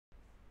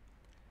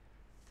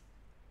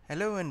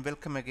Hello and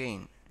welcome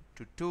again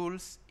to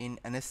Tools in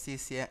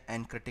Anesthesia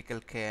and Critical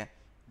Care,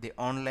 the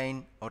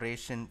online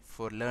oration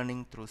for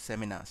learning through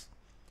seminars.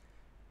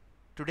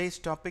 Today's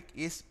topic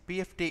is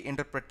PFT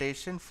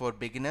interpretation for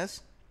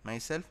beginners.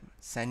 Myself,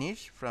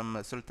 Saneesh from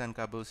Sultan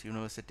Qaboos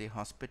University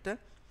Hospital.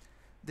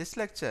 This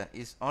lecture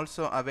is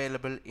also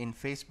available in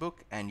Facebook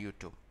and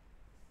YouTube.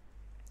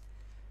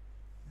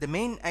 The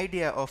main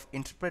idea of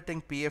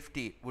interpreting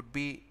PFT would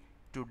be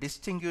to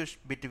distinguish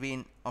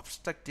between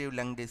obstructive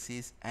lung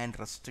disease and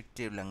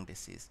restrictive lung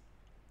disease.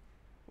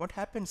 What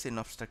happens in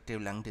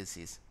obstructive lung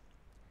disease?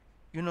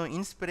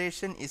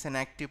 Inspiration is an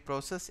active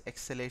process,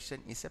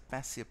 exhalation is a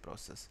passive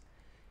process.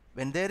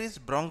 When there is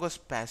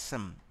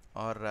bronchospasm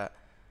or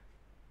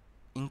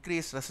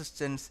increased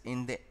resistance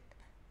in the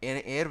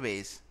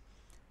airways,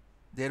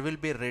 there will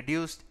be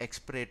reduced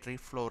expiratory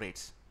flow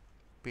rates.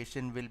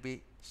 Patient will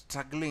be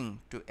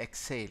struggling to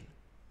exhale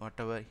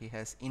whatever he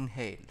has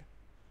inhaled.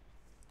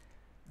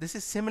 This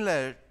is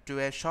similar to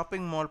a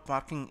shopping mall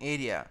parking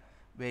area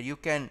where you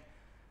can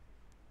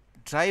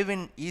drive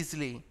in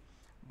easily,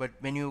 but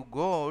when you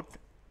go out,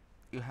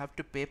 you have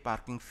to pay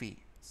parking fee.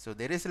 So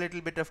there is a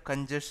little bit of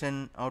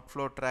congestion,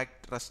 outflow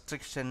tract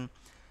restriction.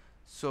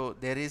 So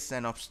there is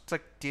an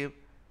obstructive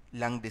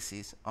lung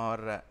disease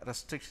or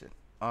restriction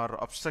or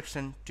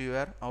obstruction to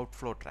your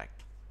outflow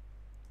tract.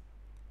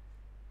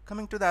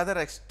 Coming to the other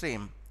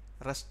extreme,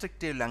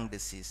 restrictive lung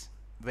disease,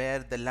 where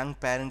the lung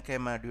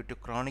parenchyma due to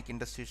chronic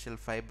interstitial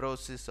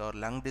fibrosis or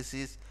lung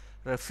disease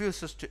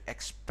refuses to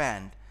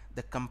expand,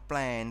 the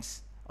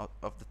compliance of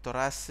the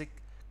thoracic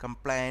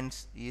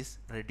compliance is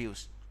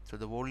reduced. So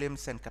the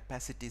volumes and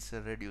capacities are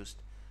reduced.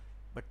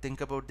 But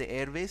think about the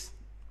airways,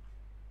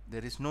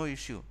 there is no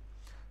issue.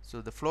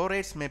 So the flow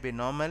rates may be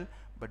normal,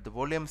 but the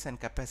volumes and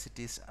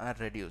capacities are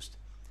reduced.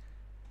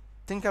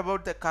 Think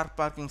about the car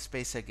parking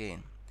space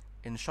again.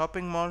 In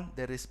shopping mall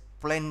there is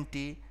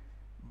plenty,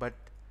 but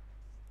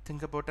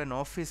think about an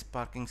office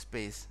parking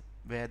space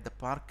where the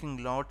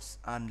parking lots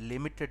are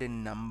limited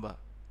in number.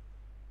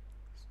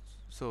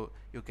 So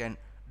you can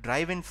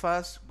drive in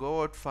fast,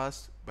 go out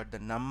fast, but the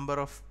number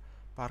of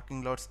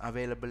parking lots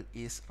available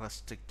is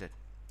restricted.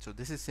 So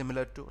this is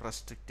similar to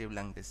restrictive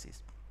lung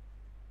disease.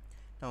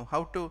 Now,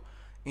 how to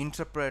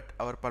interpret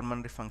our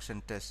pulmonary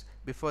function test?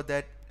 Before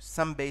that,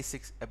 some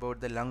basics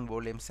about the lung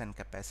volumes and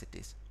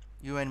capacities.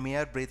 You and me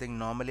are breathing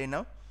normally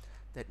now.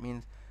 That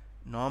means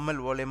normal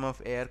volume of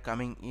air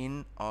coming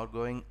in or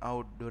going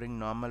out during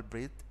normal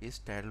breath is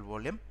tidal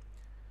volume.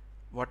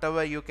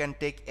 Whatever you can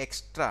take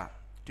extra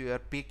to your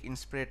peak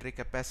inspiratory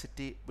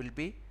capacity will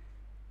be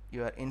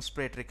your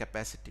inspiratory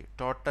capacity.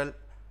 Total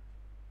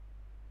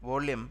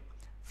volume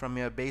from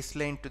your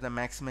baseline to the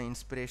maximum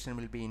inspiration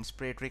will be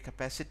inspiratory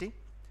capacity.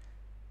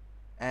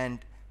 And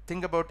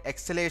think about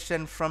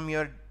exhalation from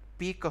your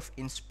peak of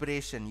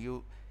inspiration.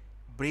 You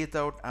breathe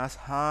out as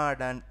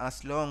hard and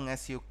as long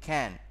as you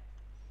can.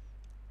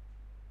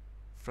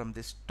 From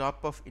this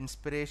top of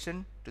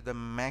inspiration to the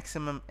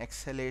maximum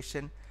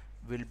exhalation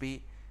will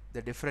be,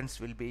 the difference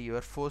will be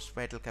your forced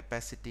vital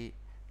capacity,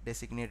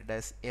 designated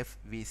as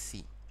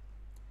FVC.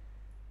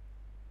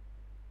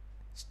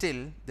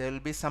 Still, there will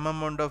be some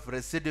amount of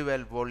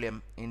residual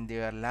volume in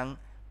your lung,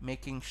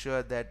 making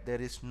sure that there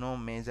is no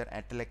major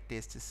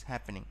atelectasis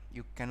happening.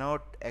 You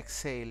cannot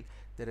exhale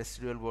the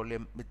residual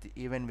volume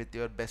even with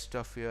your best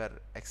of your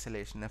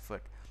exhalation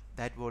effort.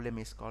 That volume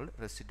is called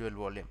residual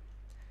volume.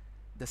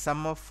 The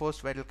sum of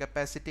forced vital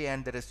capacity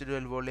and the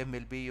residual volume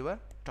will be your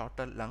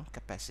total lung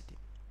capacity.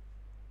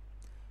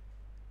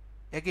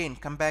 Again,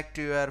 come back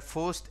to your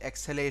forced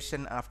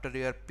exhalation after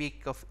your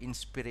peak of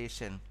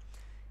inspiration.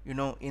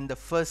 In the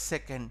first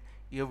second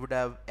you would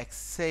have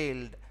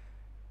exhaled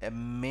a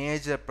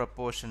major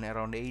proportion,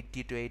 around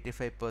 80 to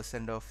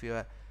 85% of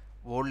your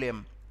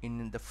volume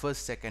in the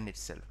first second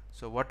itself.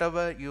 So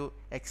whatever you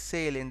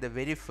exhale in the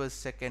very first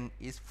second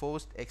is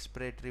forced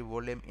expiratory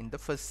volume in the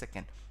first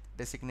second,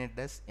 designated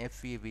as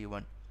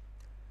FEV1.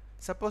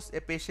 Suppose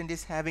a patient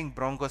is having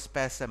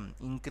bronchospasm,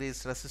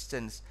 increased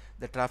resistance,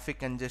 the traffic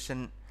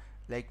congestion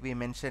like we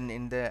mentioned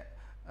in the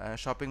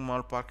shopping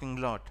mall parking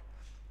lot.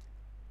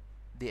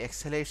 The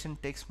exhalation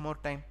takes more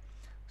time.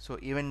 So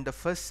even the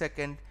first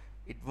second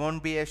it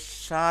won't be a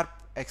sharp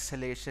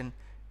exhalation,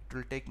 it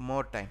will take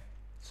more time.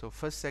 So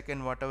first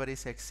second whatever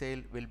is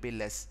exhaled will be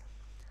less.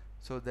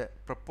 So the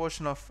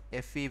proportion of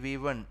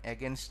FEV1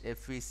 against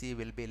FVC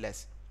will be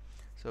less.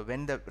 So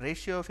when the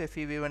ratio of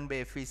FEV1 by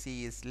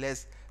FVC is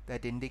less,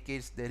 that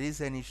indicates there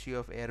is an issue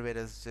of airway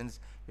resistance.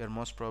 You are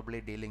most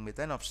probably dealing with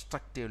an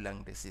obstructive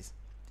lung disease.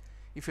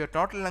 If your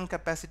total lung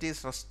capacity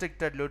is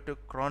restricted due to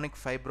chronic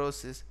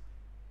fibrosis,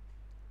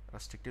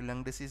 restrictive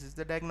lung disease is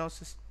the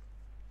diagnosis.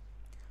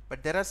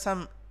 But there are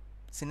some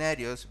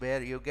scenarios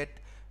where you get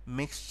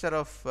mixture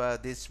of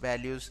these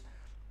values.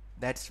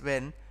 That's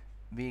when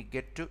we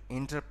get to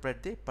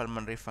interpret the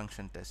pulmonary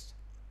function test.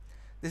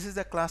 This is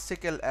the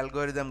classical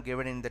algorithm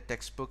given in the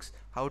textbooks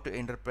how to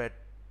interpret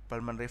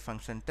pulmonary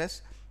function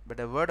test. But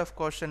a word of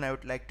caution I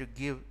would like to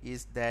give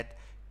is that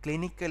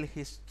clinical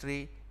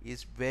history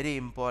is very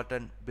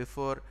important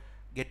before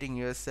getting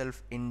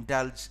yourself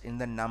indulged in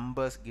the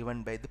numbers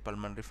given by the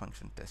pulmonary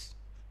function test.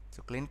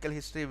 So clinical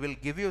history will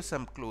give you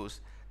some clues,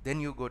 then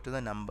you go to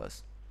the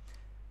numbers.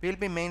 We'll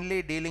be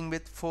mainly dealing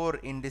with 4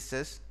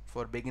 indices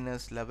for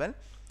beginners level.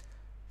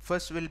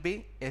 First will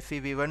be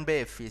FEV1 by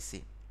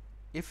FVC.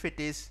 If it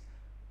is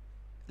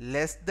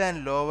less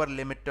than lower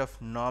limit of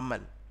normal,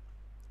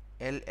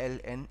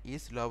 LLN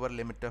is lower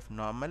limit of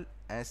normal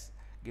as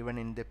given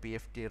in the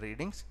PFT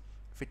readings.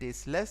 If it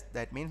is less,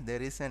 that means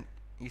there is an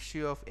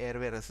issue of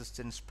airway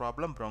resistance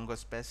problem,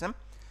 bronchospasm.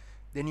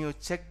 Then you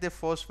check the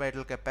forced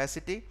vital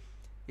capacity.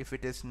 If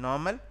it is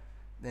normal,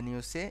 then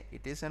you say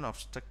it is an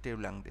obstructive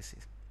lung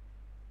disease.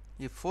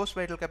 If forced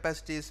vital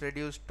capacity is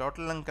reduced,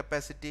 total lung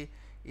capacity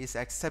is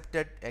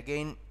accepted,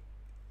 again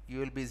you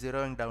will be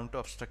zeroing down to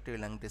obstructive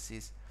lung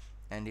disease.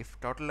 And if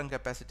total lung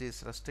capacity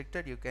is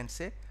restricted, you can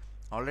say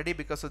already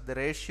because of the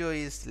ratio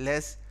is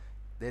less,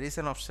 there is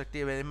an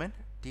obstructive element.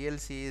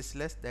 TLC is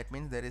less, that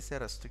means there is a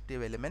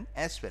restrictive element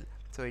as well.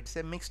 So it's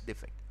a mixed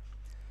defect.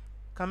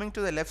 Coming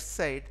to the left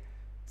side,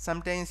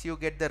 sometimes you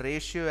get the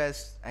ratio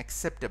as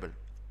acceptable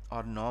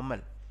or normal.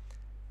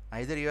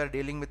 Either you are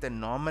dealing with a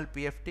normal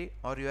PFT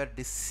or you are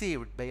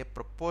deceived by a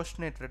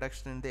proportionate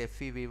reduction in the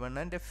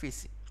FEV1 and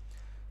FVC.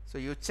 So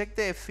you check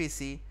the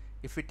FVC.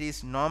 If it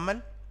is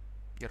normal,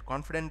 you are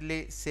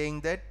confidently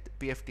saying that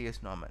PFT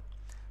is normal.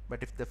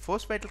 But if the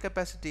forced vital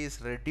capacity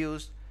is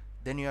reduced,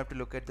 then you have to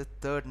look at the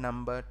third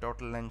number,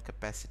 total lung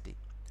capacity.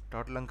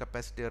 Total lung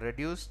capacity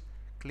reduced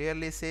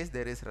clearly says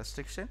there is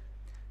restriction.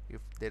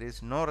 If there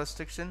is no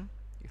restriction,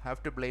 you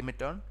have to blame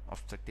it on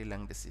obstructive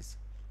lung disease.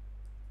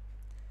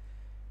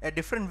 A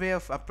different way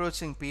of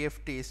approaching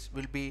PFTs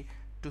will be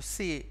to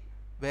see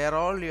where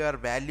all your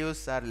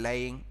values are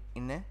lying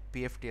in a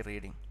PFT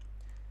reading.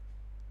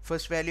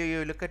 First value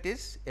you look at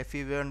is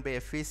FEV1 by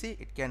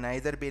FVC. It can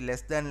either be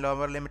less than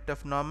lower limit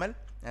of normal,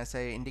 as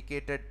I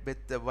indicated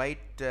with the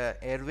white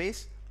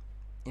airways,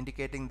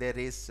 indicating there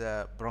is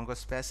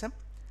bronchospasm,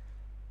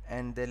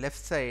 and the left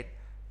side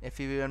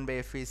FEV1 by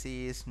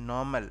FVC is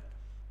normal,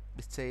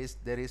 which says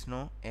there is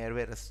no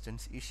airway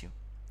resistance issue.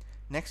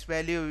 Next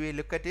value we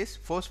look at is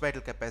forced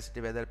vital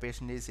capacity, whether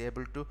patient is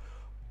able to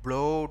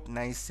blow out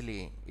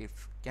nicely.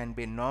 If can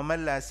be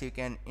normal, as you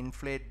can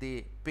inflate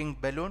the pink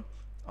balloon,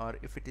 or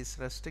if it is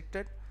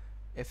restricted,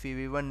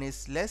 FEV1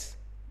 is less,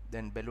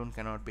 then balloon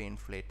cannot be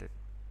inflated.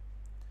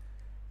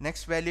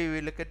 Next value we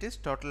look at is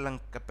total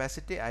lung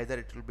capacity. Either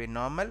it will be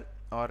normal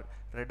or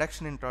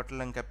reduction in total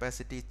lung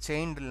capacity,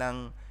 chained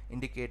lung,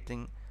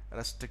 indicating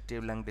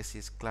restrictive lung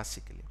disease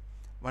classically.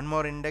 One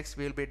more index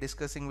we will be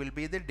discussing will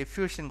be the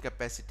diffusion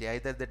capacity.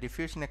 Either the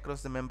diffusion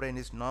across the membrane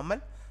is normal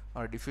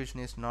or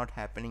diffusion is not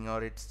happening,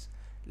 or it's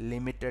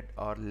limited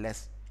or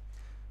less.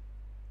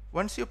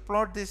 Once you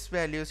plot these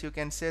values, you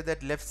can say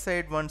that left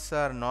side ones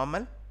are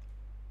normal,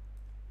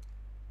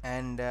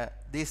 and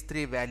these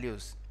 3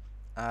 values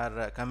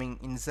are coming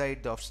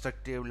inside the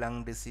obstructive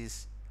lung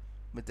disease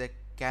with a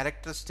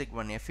characteristic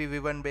one.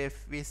 FEV1 by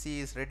FVC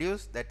is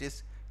reduced, that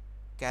is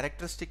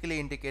characteristically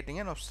indicating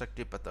an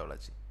obstructive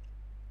pathology,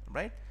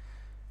 right?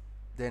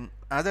 Then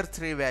other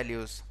 3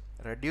 values,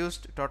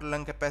 reduced total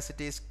lung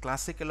capacity is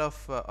classical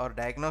of or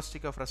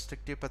diagnostic of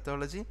restrictive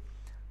pathology,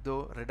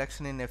 though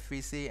reduction in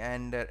FVC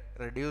and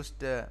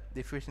reduced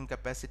diffusion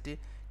capacity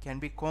can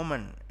be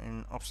common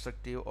in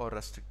obstructive or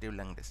restrictive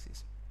lung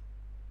disease,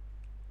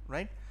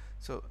 right?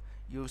 So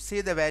you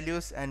see the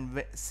values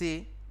and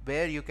see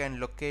where you can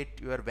locate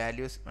your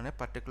values on a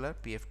particular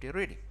PFT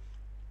reading.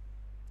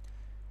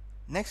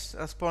 Next,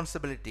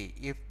 responsibility.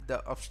 If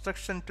the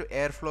obstruction to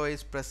airflow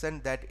is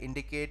present, that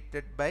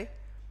indicated by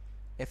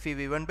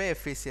FEV1 by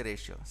FVC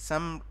ratio.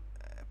 Some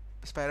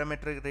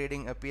spirometric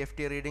reading,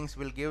 PFT readings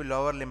will give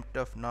lower limit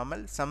of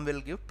normal, some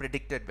will give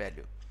predicted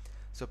value.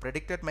 So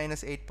predicted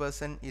minus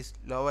 8% is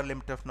lower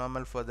limit of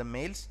normal for the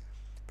males,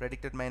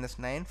 predicted minus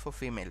 9 for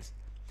females.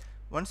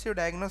 Once you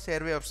diagnose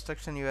airway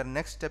obstruction, your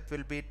next step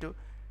will be to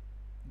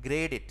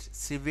grade its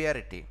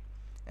severity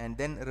and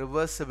then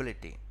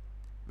reversibility,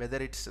 whether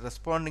it's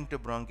responding to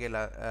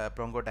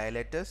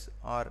bronchodilators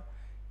or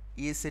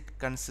is it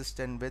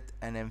consistent with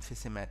an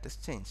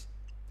emphysematous change.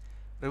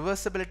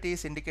 Reversibility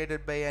is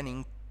indicated by an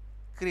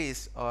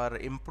increase or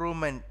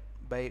improvement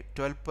by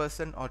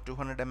 12% or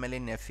 200 ml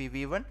in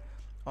FEV1,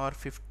 or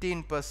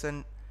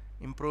 15%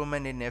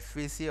 improvement in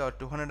FVC or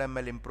 200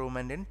 ml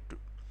improvement in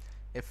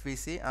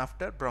FVC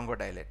after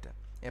bronchodilator.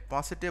 A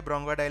positive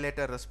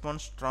bronchodilator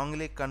response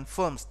strongly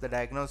confirms the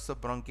diagnosis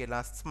of bronchial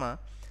asthma,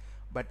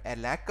 but a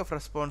lack of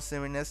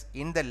responsiveness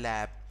in the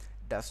lab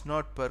does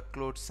not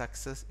preclude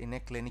success in a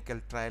clinical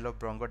trial of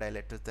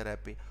bronchodilator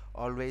therapy.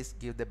 Always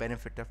give the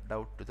benefit of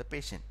doubt to the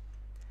patient.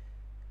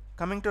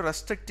 Coming to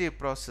restrictive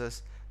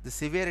process, the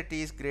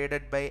severity is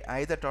graded by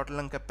either total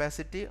lung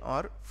capacity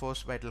or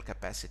forced vital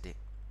capacity.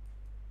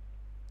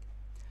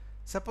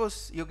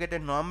 Suppose you get a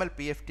normal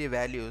PFT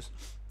values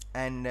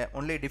and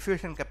only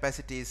diffusion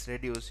capacity is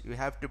reduced, you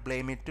have to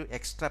blame it to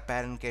extra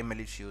parenchymal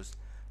issues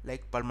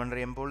like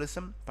pulmonary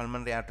embolism,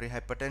 pulmonary artery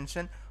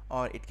hypertension,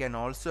 or it can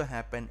also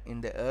happen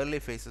in the early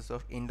phases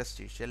of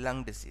interstitial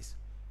lung disease.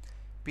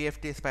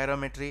 PFT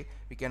spirometry,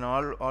 we can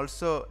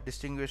also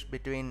distinguish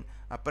between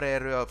upper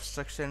airway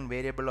obstruction,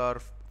 variable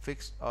or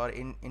fixed, or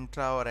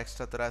intra or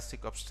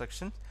extrathoracic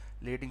obstruction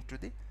leading to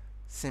the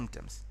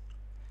symptoms.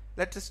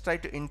 Let us try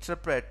to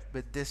interpret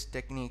with this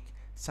technique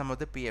some of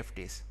the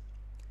PFTs.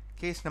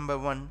 Case number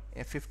 1,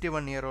 a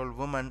 51-year-old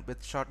woman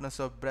with shortness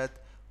of breath,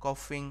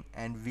 coughing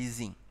and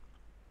wheezing.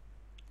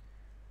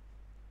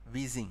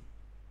 Wheezing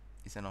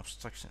is an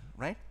obstruction,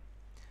 right?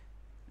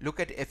 Look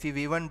at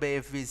FEV1 by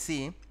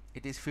FVC,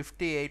 it is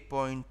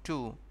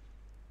 58.2,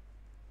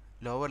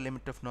 lower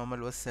limit of normal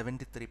was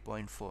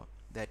 73.4.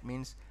 That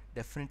means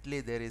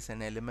definitely there is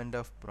an element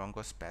of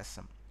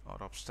bronchospasm or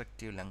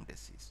obstructive lung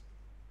disease,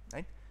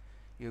 right?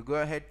 You go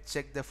ahead,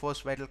 check the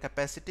forced vital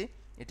capacity,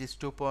 it is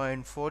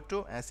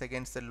 2.42 as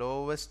against the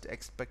lowest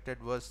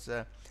expected was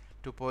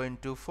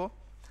 2.24.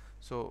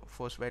 So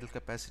forced vital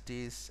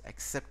capacity is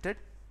accepted.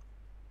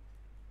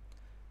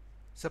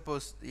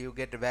 Suppose you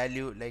get a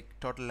value like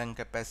total lung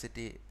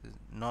capacity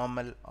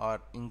normal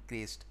or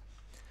increased.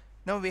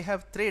 Now we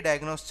have 3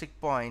 diagnostic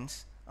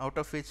points, out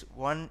of which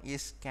one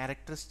is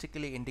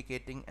characteristically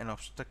indicating an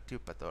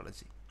obstructive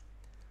pathology.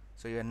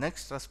 So your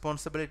next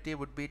responsibility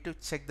would be to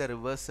check the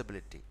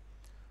reversibility.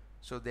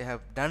 So they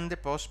have done the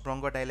post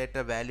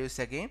bronchodilator values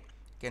again.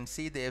 You can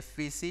see the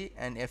FVC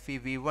and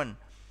FEV1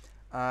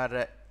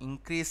 are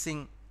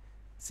increasing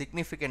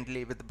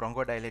significantly with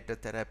bronchodilator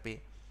therapy,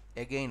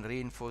 again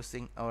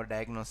reinforcing our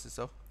diagnosis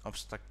of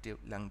obstructive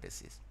lung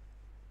disease.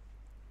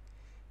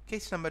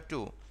 Case number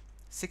 2,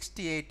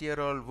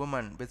 68-year-old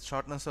woman with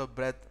shortness of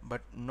breath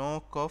but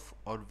no cough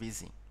or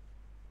wheezing.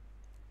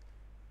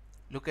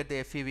 Look at the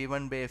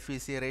FEV1 by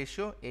FVC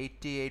ratio,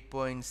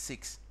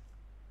 88.6.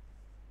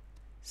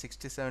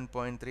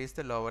 67.3 is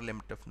the lower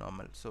limit of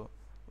normal. So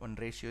one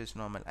ratio is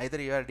normal.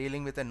 Either you are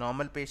dealing with a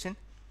normal patient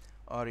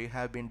or you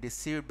have been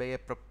deceived by a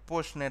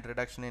proportionate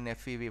reduction in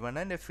FEV1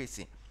 and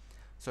FVC.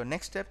 So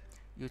next step,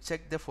 you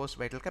check the forced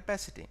vital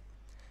capacity.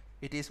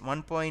 It is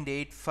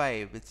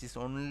 1.85, which is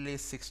only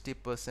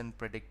 60%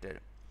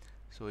 predicted.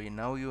 So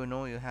now you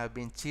know you have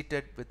been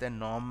cheated with a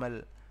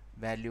normal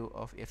value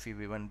of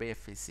FEV1 by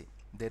FVC.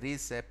 There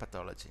is a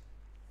pathology.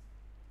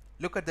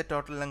 Look at the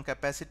total lung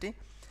capacity,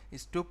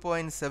 is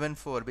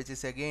 2.74, which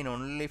is again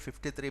only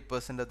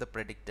 53% of the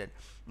predicted.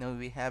 Now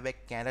we have a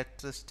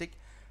characteristic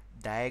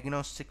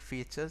diagnostic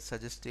feature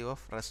suggestive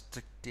of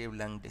restrictive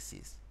lung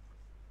disease,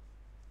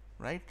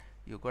 right?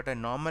 You got a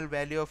normal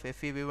value of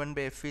FEV1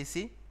 by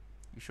FVC.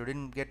 You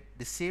shouldn't get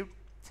deceived.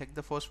 Check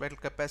the forced vital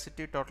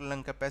capacity, total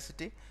lung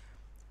capacity.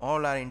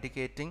 All are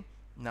indicating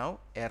now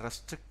a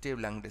restrictive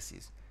lung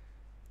disease.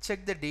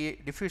 Check the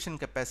diffusion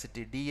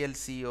capacity,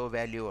 DLCO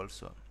value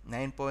also,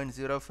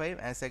 9.05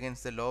 as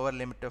against the lower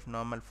limit of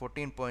normal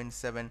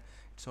 14.7.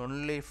 It's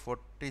only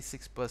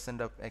 46%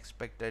 of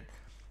expected.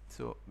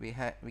 So we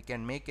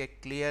can make a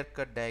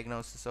clear-cut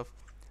diagnosis of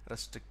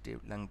restrictive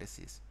lung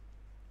disease.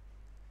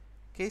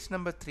 Case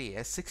number 3,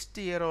 a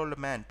 60-year-old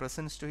man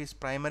presents to his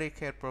primary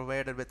care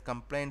provider with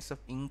complaints of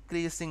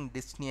increasing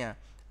dyspnea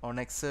on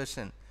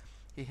exertion.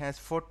 He has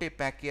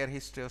 40-pack-year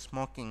history of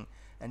smoking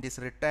and is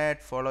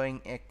retired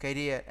following a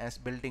career as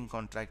building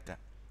contractor.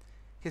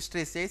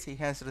 History says he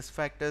has risk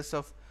factors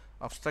of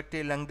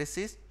obstructive lung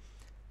disease,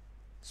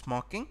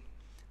 smoking,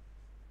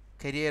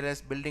 career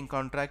as building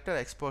contractor,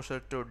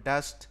 exposure to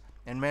dust,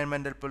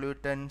 environmental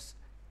pollutants,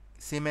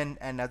 cement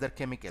and other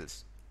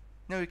chemicals.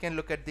 Now we can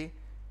look at the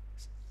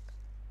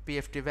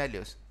PFT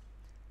values.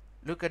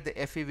 Look at the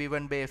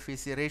FEV1 by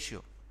FVC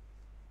ratio.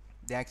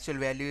 The actual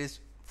value is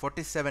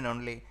 47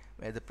 only,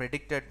 where the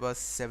predicted was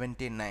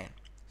 79.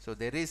 So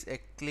there is a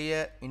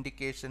clear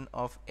indication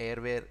of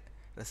airway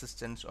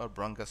resistance or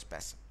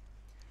bronchospasm.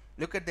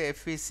 Look at the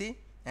FVC,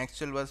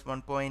 actual was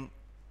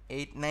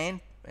 1.89,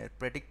 where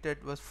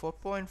predicted was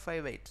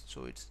 4.58.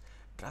 So it's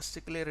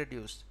drastically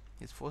reduced.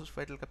 His forced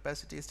vital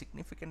capacity is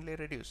significantly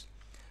reduced.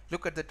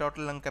 Look at the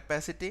total lung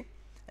capacity,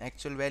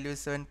 actual value is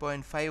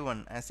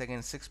 7.51 as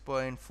against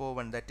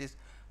 6.41. that is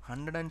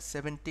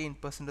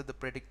 117% of the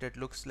predicted,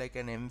 looks like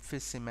an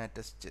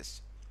emphysematous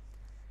chest.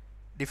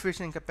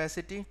 Diffusion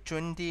capacity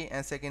 20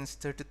 as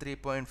against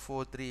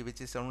 33.43,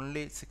 which is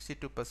only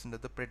 62%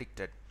 of the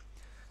predicted.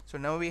 So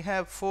now we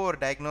have 4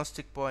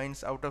 diagnostic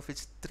points, out of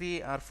which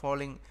 3 are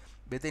falling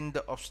within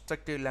the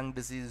obstructive lung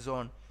disease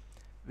zone.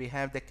 We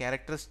have the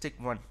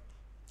characteristic one,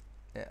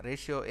 the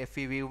ratio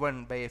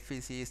FEV1 by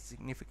FVC is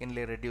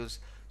significantly reduced,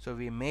 so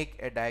we make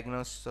a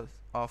diagnosis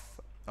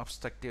of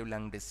obstructive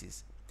lung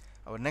disease.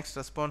 Our next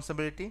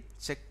responsibility,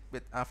 check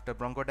with after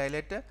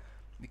bronchodilator.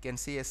 We can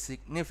see a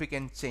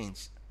significant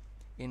change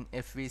in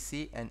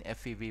FVC and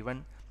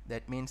FEV1.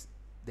 That means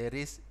there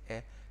is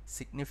a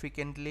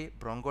significantly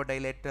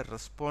bronchodilator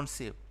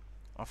responsive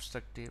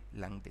obstructive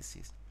lung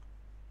disease.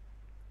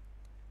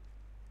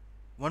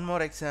 One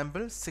more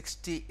example,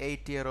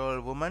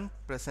 68-year-old woman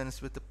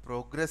presents with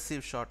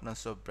progressive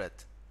shortness of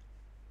breath.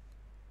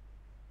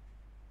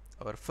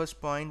 Our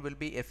first point will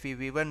be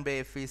FEV1 by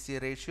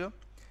FVC ratio.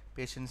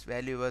 Patient's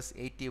value was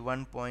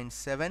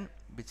 81.7,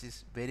 which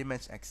is very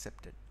much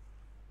accepted.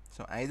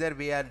 So either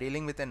we are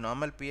dealing with a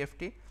normal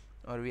PFT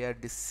or we are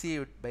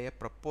deceived by a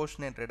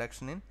proportionate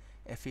reduction in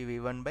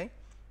FEV1 by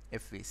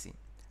FVC.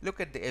 Look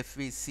at the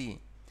FVC.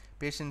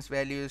 Patient's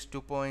value is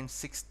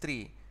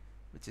 2.63,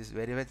 which is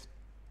very much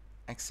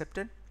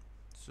accepted.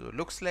 So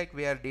looks like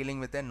we are dealing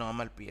with a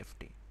normal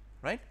PFT,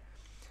 right?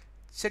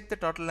 Check the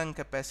total lung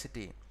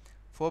capacity,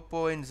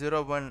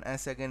 4.01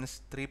 as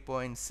against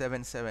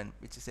 3.77,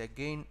 which is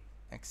again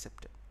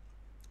accepted.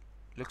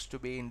 Looks to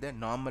be in the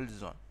normal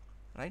zone,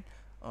 right?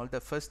 All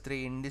the first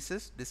three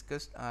indices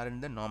discussed are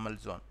in the normal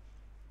zone.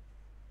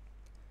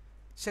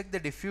 Check the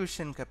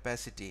diffusion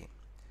capacity,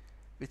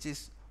 which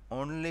is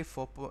only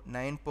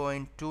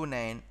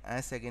 9.29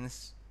 as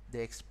against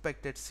the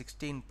expected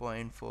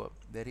 16.4.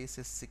 There is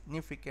a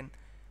significant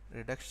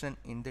reduction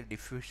in the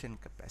diffusion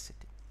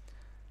capacity.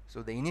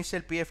 So the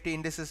initial PFT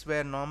indices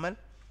were normal.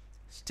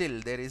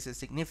 Still there is a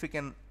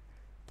significant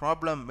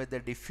problem with the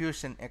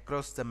diffusion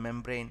across the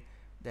membrane.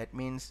 That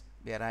means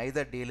we are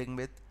either dealing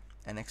with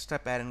an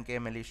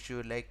extraparenchymal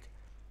issue like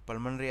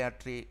pulmonary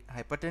artery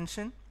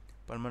hypertension,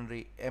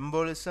 pulmonary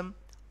embolism,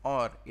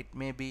 or it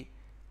may be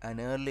an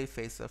early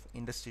phase of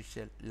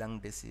interstitial lung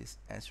disease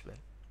as well.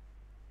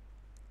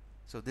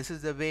 So this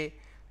is the way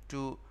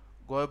to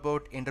go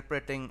about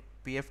interpreting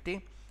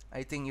PFT.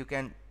 I think you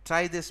can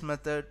try this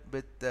method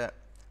with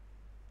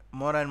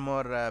more and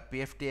more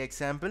PFT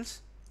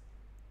examples.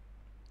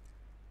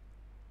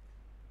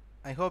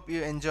 I hope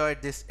you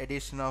enjoyed this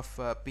edition of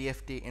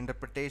PFT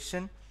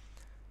interpretation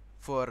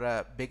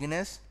for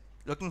beginners.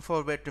 Looking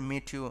forward to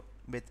meet you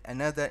with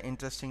another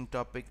interesting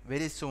topic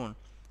very soon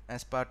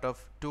as part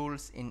of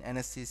Tools in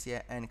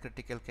Anesthesia and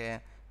Critical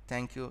Care.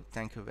 Thank you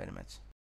very much.